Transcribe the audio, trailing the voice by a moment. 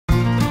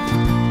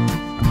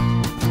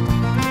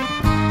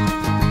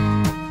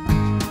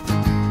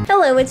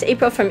Hello, it's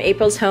April from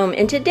April's Home,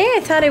 and today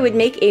I thought I would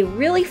make a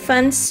really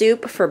fun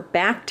soup for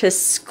back to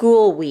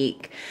school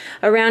week.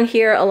 Around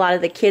here, a lot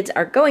of the kids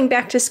are going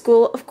back to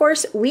school. Of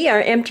course, we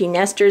are empty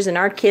nesters and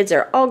our kids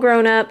are all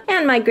grown up,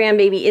 and my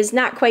grandbaby is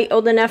not quite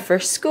old enough for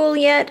school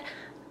yet,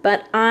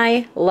 but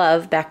I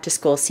love back to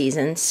school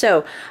season.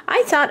 So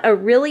I thought a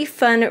really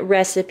fun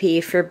recipe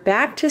for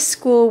back to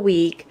school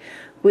week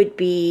would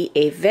be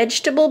a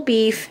vegetable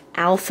beef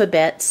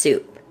alphabet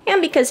soup. And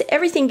because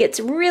everything gets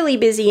really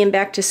busy in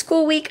back to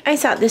school week, I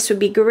thought this would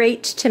be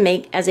great to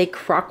make as a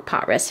crock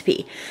pot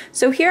recipe.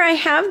 So here I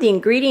have the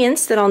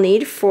ingredients that I'll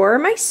need for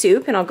my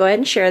soup, and I'll go ahead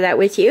and share that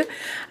with you.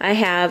 I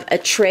have a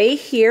tray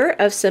here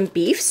of some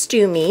beef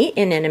stew meat,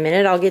 and in a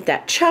minute I'll get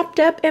that chopped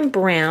up and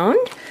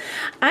browned.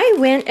 I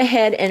went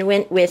ahead and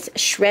went with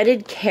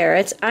shredded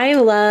carrots. I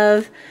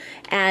love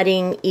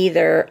adding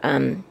either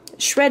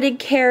shredded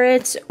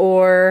carrots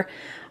or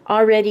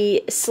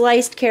already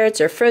sliced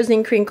carrots or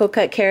frozen crinkle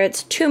cut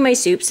carrots to my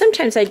soup.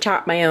 Sometimes I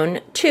chop my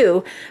own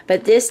too,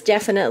 but this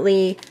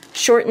definitely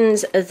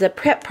shortens the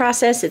prep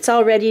process. It's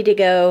all ready to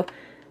go.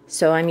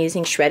 So I'm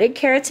using shredded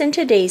carrots in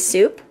today's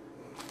soup.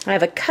 I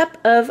have a cup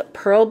of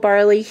pearl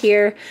barley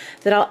here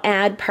that I'll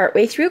add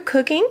partway through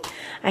cooking.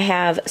 I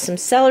have some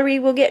celery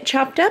will get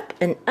chopped up,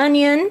 an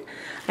onion.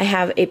 I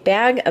have a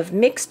bag of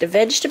mixed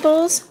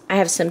vegetables. I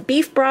have some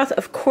beef broth.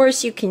 Of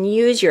course, you can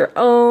use your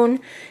own.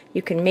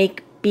 You can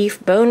make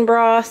beef bone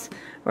broth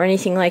or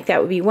anything like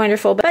that would be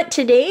wonderful. But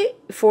today,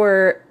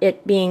 for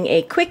it being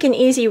a quick and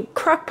easy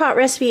crock pot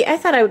recipe, I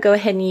thought I would go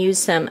ahead and use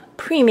some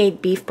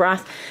pre-made beef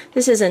broth.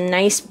 This is a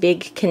nice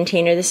big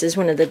container. This is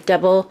one of the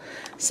double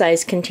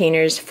size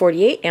containers,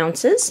 48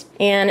 ounces.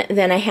 And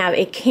then I have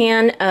a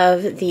can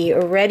of the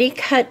ready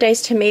cut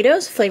diced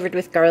tomatoes flavored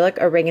with garlic,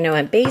 oregano,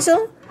 and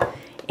basil.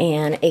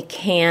 And a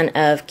can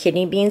of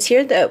kidney beans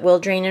here that we'll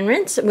drain and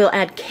rinse. We'll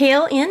add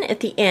kale in at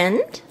the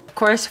end. Of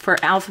course, for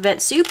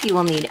alphabet soup, you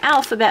will need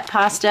alphabet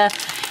pasta.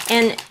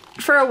 And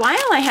for a while,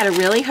 I had a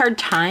really hard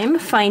time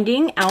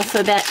finding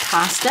alphabet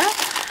pasta,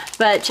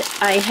 but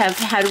I have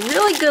had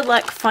really good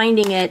luck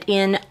finding it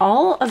in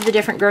all of the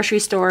different grocery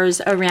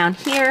stores around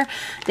here.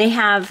 They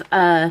have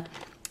a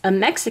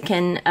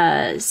Mexican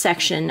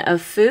section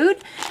of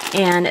food,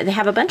 and they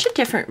have a bunch of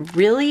different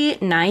really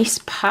nice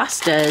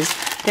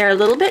pastas. They're a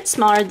little bit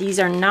smaller. These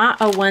are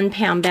not a 1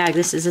 pound bag.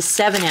 This is a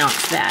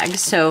 7-ounce bag,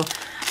 so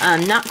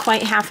not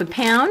quite half a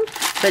pound,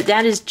 but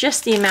that is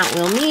just the amount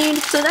we'll need.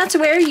 So that's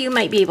where you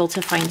might be able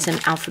to find some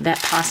alphabet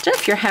pasta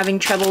if you're having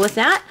trouble with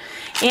that.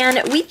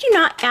 And we do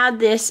not add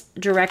this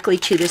directly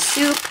to the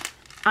soup.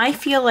 I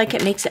feel like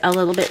it makes it a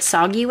little bit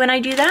soggy when I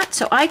do that,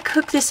 so I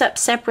cook this up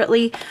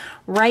separately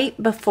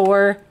right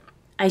before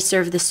I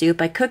serve the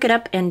soup. I cook it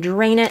up and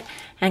drain it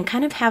and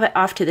kind of have it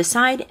off to the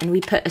side, and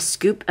we put a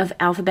scoop of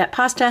alphabet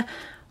pasta,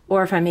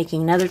 or if I'm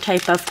making another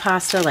type of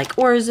pasta like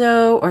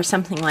orzo or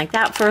something like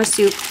that for a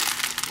soup,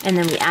 and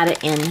then we add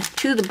it in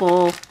to the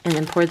bowl and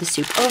then pour the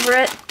soup over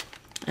it,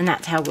 and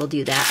that's how we'll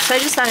do that. So I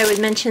just thought I would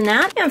mention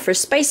that. And for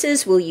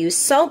spices, we'll use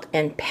salt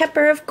and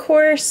pepper, of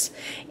course,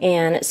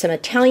 and some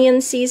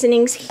Italian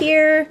seasonings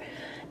here.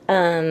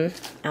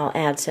 I'll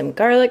add some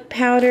garlic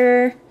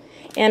powder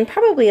and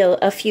probably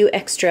a few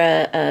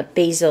extra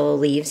basil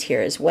leaves here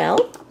as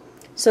well.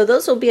 So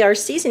those will be our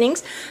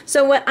seasonings.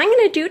 So what I'm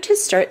going to do to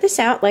start this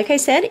out, like I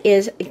said,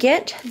 is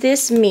get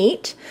this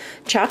meat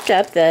chopped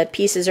up. The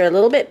pieces are a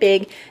little bit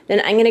big. Then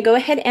I'm going to go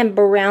ahead and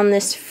brown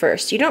this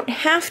first. You don't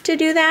have to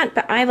do that,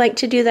 but I like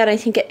to do that. I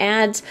think it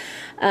adds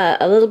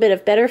a little bit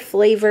of better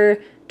flavor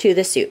to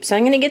the soup. So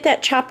I'm going to get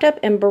that chopped up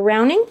and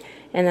browning,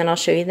 and then I'll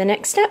show you the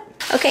next step.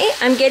 Okay,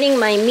 I'm getting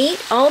my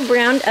meat all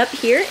browned up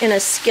here in a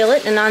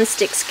skillet, a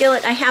nonstick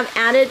skillet. I have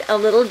added a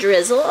little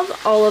drizzle of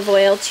olive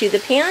oil to the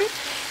pan,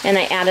 and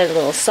I added a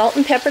little salt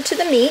and pepper to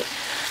the meat.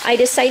 I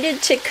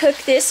decided to cook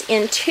this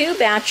in 2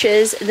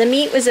 batches. The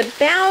meat was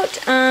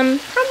about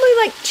probably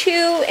like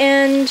 2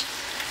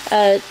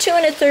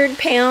 1/3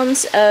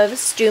 pounds of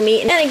stew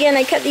meat. And again,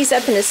 I cut these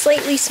up into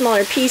slightly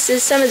smaller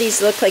pieces. Some of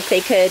these look like they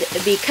could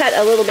be cut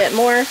a little bit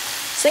more.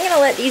 So I'm going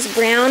to let these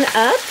brown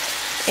up,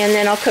 and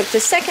then I'll cook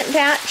the second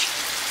batch,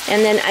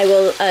 and then I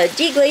will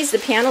deglaze the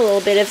pan a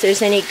little bit if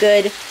there's any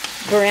good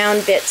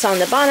brown bits on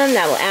the bottom.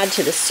 That will add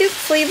to the soup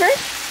flavor.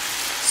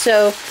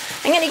 So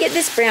I'm going to get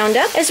this browned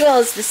up, as well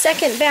as the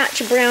second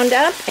batch browned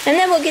up, and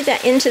then we'll get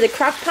that into the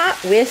crock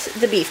pot with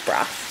the beef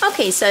broth.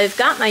 Okay, so I've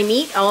got my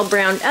meat all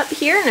browned up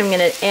here, and I'm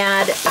going to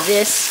add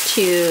this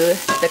to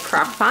the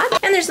crock pot.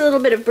 And there's a little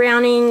bit of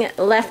browning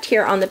left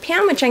here on the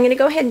pan, which I'm going to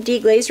go ahead and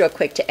deglaze real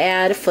quick to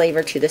add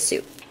flavor to the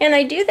soup. And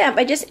I do that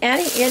by just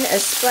adding in a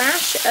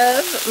splash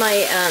of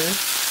my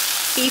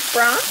beef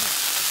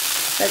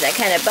broth. Let that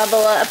kind of bubble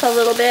up a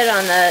little bit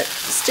on the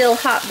still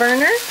hot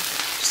burner.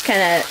 Just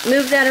kind of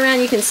move that around.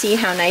 You can see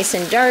how nice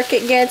and dark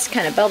it gets.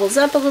 Kind of bubbles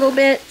up a little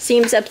bit.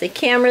 Seams up the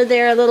camera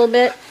there a little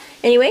bit.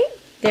 Anyway,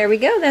 there we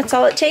go. That's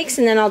all it takes.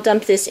 And then I'll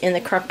dump this in the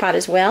crock pot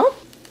as well.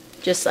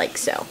 Just like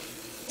so.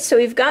 So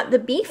we've got the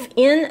beef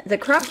in the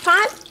crock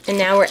pot. And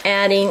now we're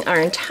adding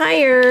our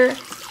entire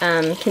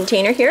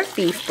container here of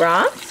beef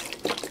broth.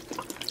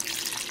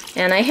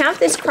 And I have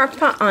this crock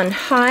pot on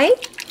high.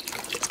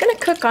 It's going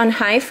to cook on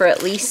high for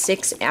at least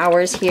 6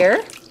 hours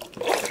here.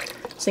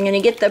 So I'm going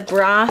to get the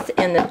broth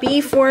and the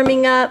beef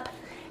warming up.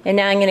 And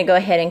now I'm going to go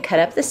ahead and cut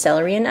up the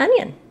celery and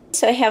onion.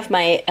 So I have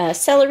my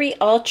celery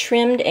all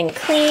trimmed and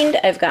cleaned.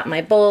 I've got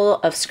my bowl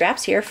of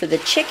scraps here for the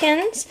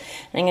chickens.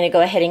 I'm going to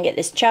go ahead and get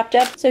this chopped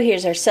up. So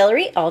here's our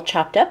celery all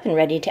chopped up and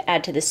ready to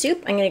add to the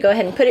soup. I'm going to go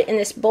ahead and put it in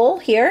this bowl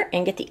here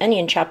and get the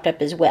onion chopped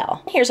up as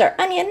well. Here's our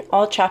onion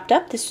all chopped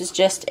up. This was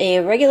just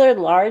a regular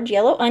large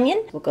yellow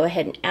onion. We'll go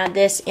ahead and add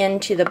this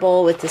into the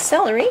bowl with the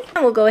celery.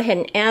 And we'll go ahead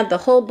and add the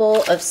whole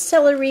bowl of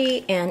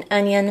celery and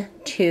onion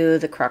to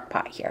the crock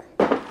pot here.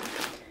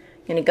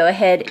 I'm going to go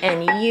ahead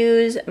and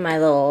use my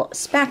little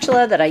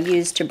spatula that I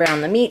used to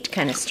brown the meat to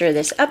kind of stir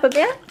this up a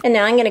bit. And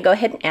now I'm going to go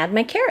ahead and add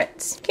my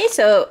carrots. Okay,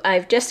 so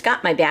I've just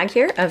got my bag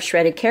here of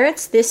shredded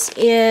carrots. This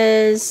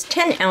is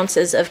 10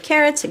 ounces of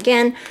carrots.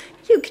 Again,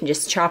 you can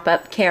just chop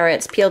up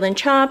carrots peeled and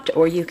chopped,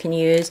 or you can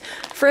use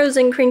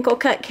frozen crinkle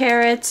cut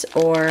carrots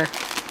or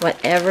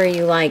whatever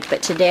you like.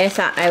 But today I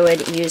thought I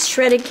would use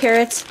shredded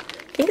carrots.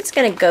 I think it's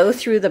going to go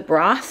through the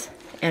broth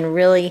and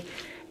really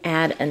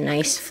add a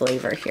nice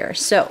flavor here.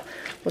 So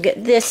we'll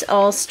get this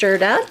all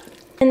stirred up,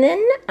 and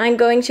then I'm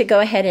going to go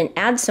ahead and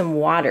add some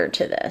water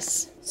to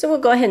this. So we'll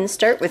go ahead and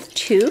start with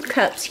 2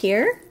 cups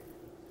here,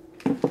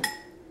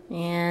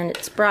 and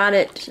it's brought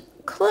it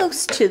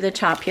close to the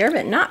top here,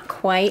 but not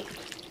quite.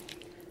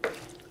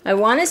 I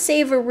want to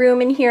save a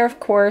room in here, of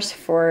course,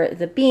 for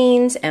the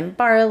beans and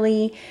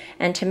barley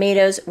and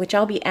tomatoes, which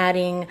I'll be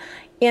adding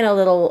in a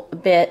little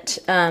bit,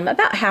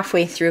 about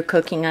halfway through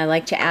cooking. I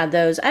like to add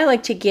those. I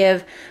like to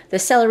give the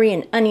celery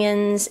and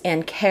onions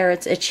and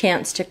carrots a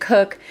chance to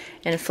cook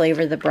and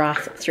flavor the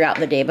broth throughout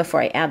the day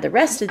before I add the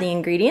rest of the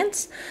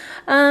ingredients.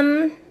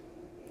 So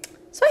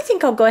I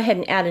think I'll go ahead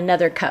and add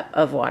another cup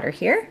of water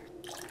here.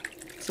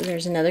 So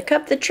there's another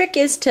cup. The trick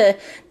is to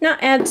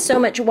not add so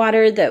much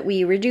water that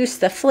we reduce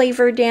the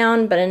flavor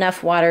down, but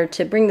enough water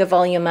to bring the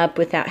volume up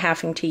without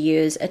having to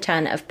use a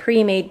ton of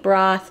pre-made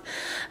broth.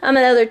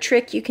 Another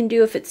trick you can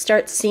do if it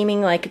starts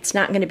seeming like it's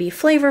not going to be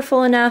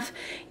flavorful enough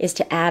is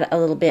to add a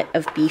little bit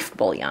of beef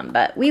bouillon.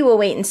 But we will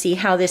wait and see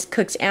how this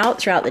cooks out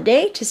throughout the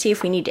day to see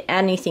if we need to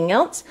add anything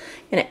else.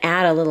 I'm going to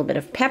add a little bit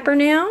of pepper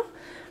now.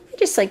 I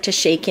just like to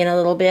shake in a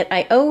little bit.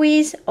 I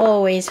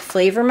always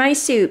flavor my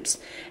soups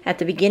at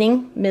the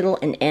beginning, middle,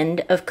 and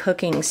end of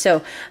cooking.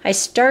 So I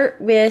start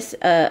with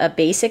a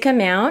basic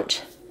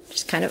amount,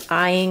 just kind of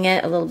eyeing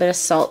it, a little bit of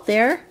salt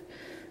there,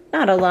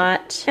 not a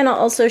lot. And I'll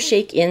also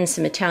shake in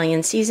some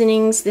Italian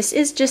seasonings. This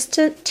is just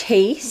to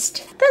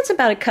taste. That's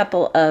about a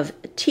couple of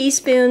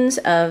teaspoons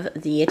of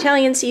the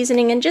Italian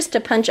seasoning, and just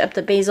to punch up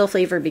the basil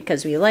flavor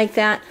because we like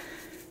that.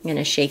 I'm going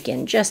to shake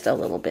in just a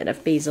little bit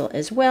of basil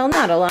as well.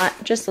 Not a lot,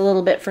 just a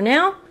little bit for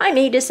now. I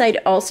may decide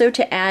also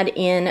to add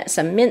in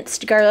some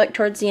minced garlic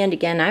towards the end.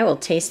 Again, I will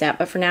taste that,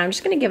 but for now I'm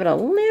just going to give it a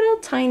little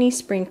tiny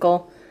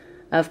sprinkle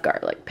of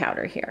garlic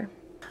powder here.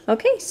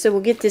 Okay, so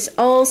we'll get this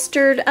all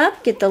stirred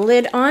up, get the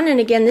lid on, and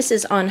again, this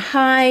is on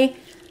high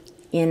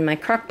in my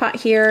crock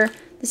pot here.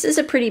 This is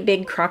a pretty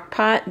big crock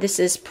pot.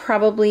 This is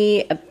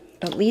probably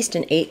at least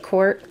an 8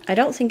 quart. I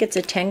don't think it's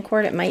a 10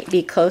 quart. It might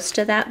be close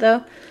to that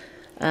though.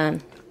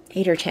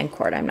 8 or 10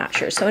 quart, I'm not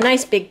sure. So a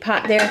nice big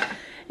pot there.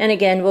 And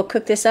again, we'll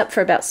cook this up for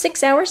about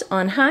 6 hours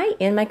on high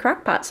in my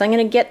crock pot. So I'm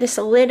going to get this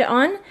lid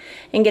on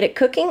and get it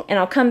cooking, and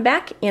I'll come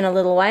back in a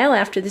little while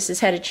after this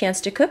has had a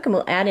chance to cook, and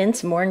we'll add in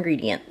some more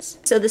ingredients.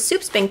 So the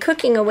soup's been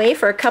cooking away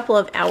for a couple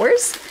of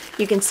hours.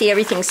 You can see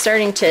everything's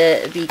starting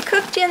to be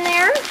cooked in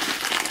there,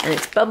 and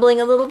it's bubbling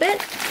a little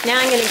bit. Now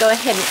I'm going to go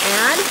ahead and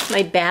add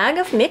my bag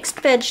of mixed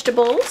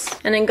vegetables,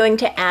 and I'm going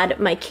to add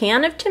my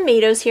can of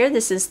tomatoes here.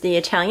 This is the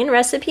Italian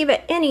recipe,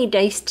 but any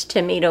diced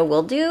tomato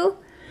will do.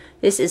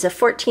 This is a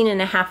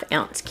 14.5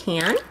 ounce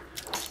can.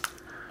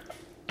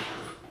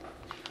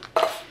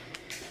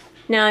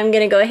 Now I'm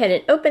going to go ahead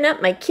and open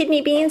up my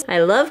kidney beans. I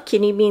love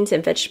kidney beans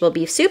and vegetable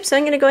beef soup, so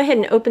I'm going to go ahead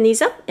and open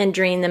these up and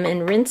drain them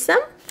and rinse them.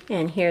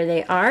 And here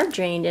they are,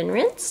 drained and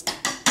rinsed.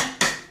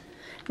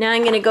 Now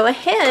I'm going to go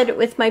ahead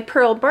with my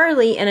pearl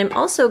barley, and I'm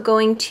also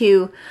going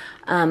to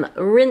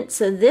rinse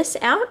this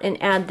out and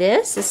add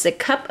this. This is a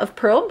cup of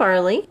pearl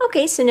barley.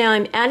 Okay, so now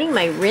I'm adding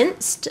my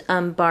rinsed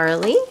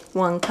barley,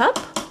 1 cup.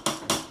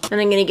 And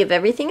I'm going to give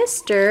everything a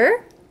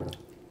stir.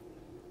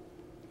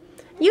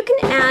 You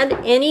can add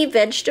any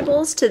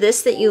vegetables to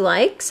this that you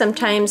like.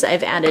 Sometimes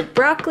I've added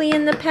broccoli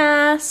in the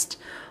past,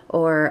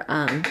 or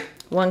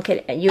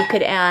you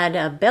could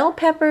add bell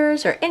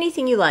peppers or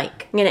anything you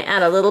like. I'm going to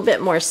add a little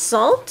bit more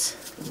salt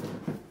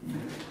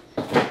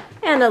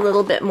and a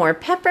little bit more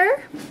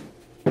pepper,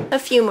 a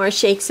few more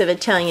shakes of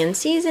Italian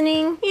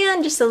seasoning,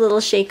 and just a little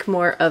shake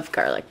more of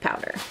garlic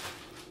powder.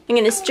 I'm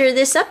going to stir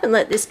this up and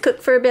let this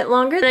cook for a bit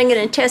longer. Then I'm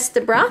going to test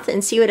the broth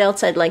and see what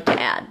else I'd like to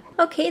add.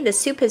 Okay, the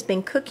soup has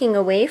been cooking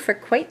away for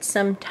quite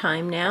some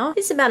time now.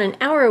 It's about an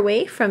hour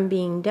away from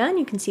being done.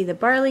 You can see the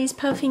barley's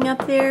puffing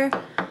up there.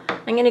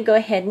 I'm going to go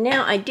ahead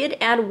now. I did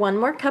add 1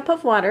 more cup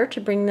of water to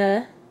bring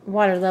the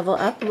water level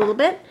up a little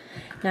bit.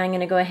 Now I'm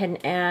going to go ahead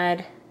and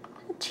add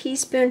a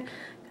teaspoon,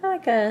 kind of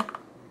like a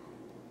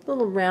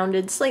little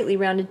rounded, slightly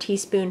rounded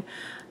teaspoon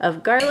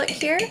of garlic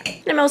here.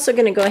 And I'm also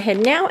going to go ahead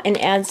now and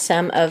add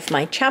some of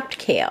my chopped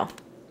kale.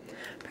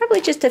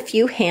 Probably just a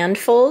few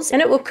handfuls,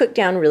 and it will cook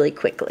down really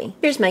quickly.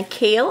 Here's my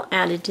kale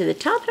added to the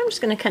top. I'm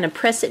just going to kind of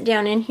press it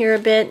down in here a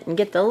bit and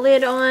get the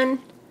lid on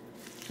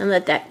and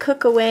let that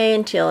cook away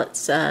until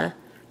it's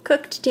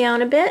cooked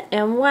down a bit.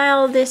 And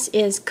while this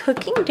is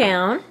cooking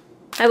down,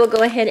 I will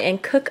go ahead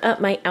and cook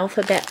up my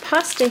alphabet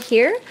pasta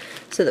here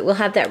so that we'll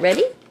have that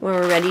ready when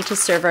we're ready to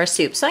serve our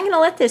soup. So I'm going to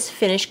let this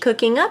finish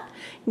cooking up,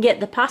 get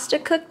the pasta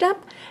cooked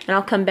up, and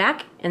I'll come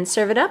back and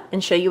serve it up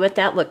and show you what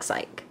that looks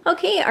like.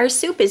 Okay, our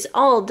soup is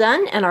all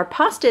done and our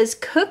pasta is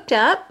cooked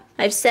up.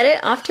 I've set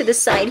it off to the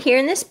side here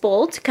in this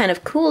bowl to kind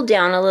of cool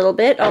down a little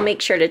bit. I'll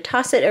make sure to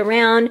toss it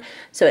around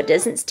so it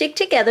doesn't stick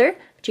together.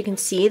 But you can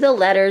see the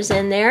letters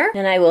in there.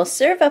 And I will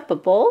serve up a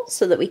bowl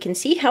so that we can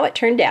see how it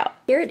turned out.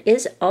 Here it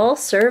is all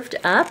served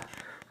up.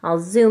 I'll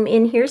zoom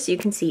in here so you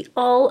can see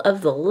all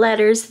of the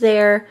letters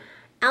there.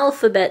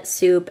 Alphabet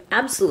soup,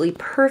 absolutely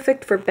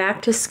perfect for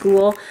back to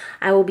school.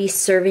 I will be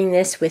serving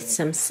this with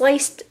some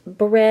sliced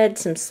bread,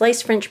 some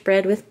sliced French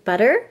bread with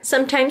butter.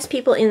 Sometimes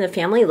people in the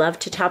family love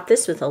to top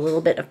this with a little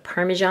bit of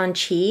Parmesan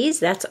cheese.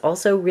 That's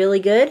also really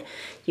good.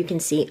 You can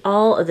see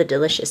all of the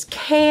delicious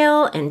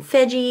kale and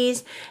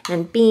veggies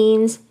and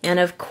beans, and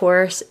of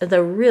course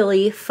the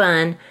really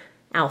fun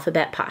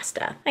alphabet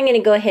pasta. I'm going to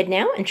go ahead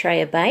now and try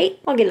a bite.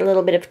 I'll get a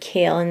little bit of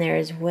kale in there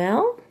as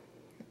well.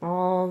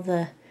 All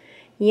the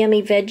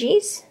yummy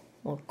veggies,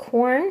 little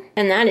corn,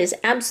 and that is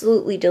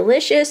absolutely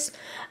delicious.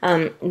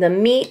 The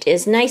meat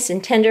is nice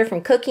and tender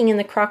from cooking in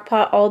the crock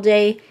pot all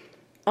day.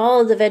 All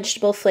of the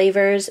vegetable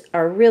flavors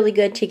are really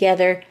good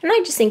together, and I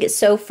just think it's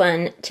so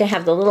fun to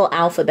have the little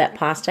alphabet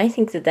pasta. I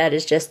think that that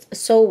is just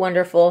so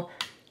wonderful,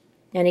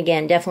 and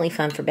again, definitely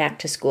fun for back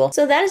to school.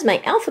 So that is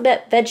my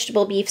alphabet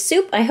vegetable beef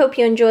soup. I hope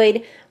you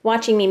enjoyed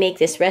watching me make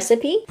this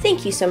recipe.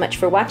 Thank you so much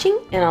for watching,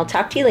 and I'll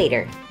talk to you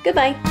later.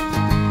 Goodbye.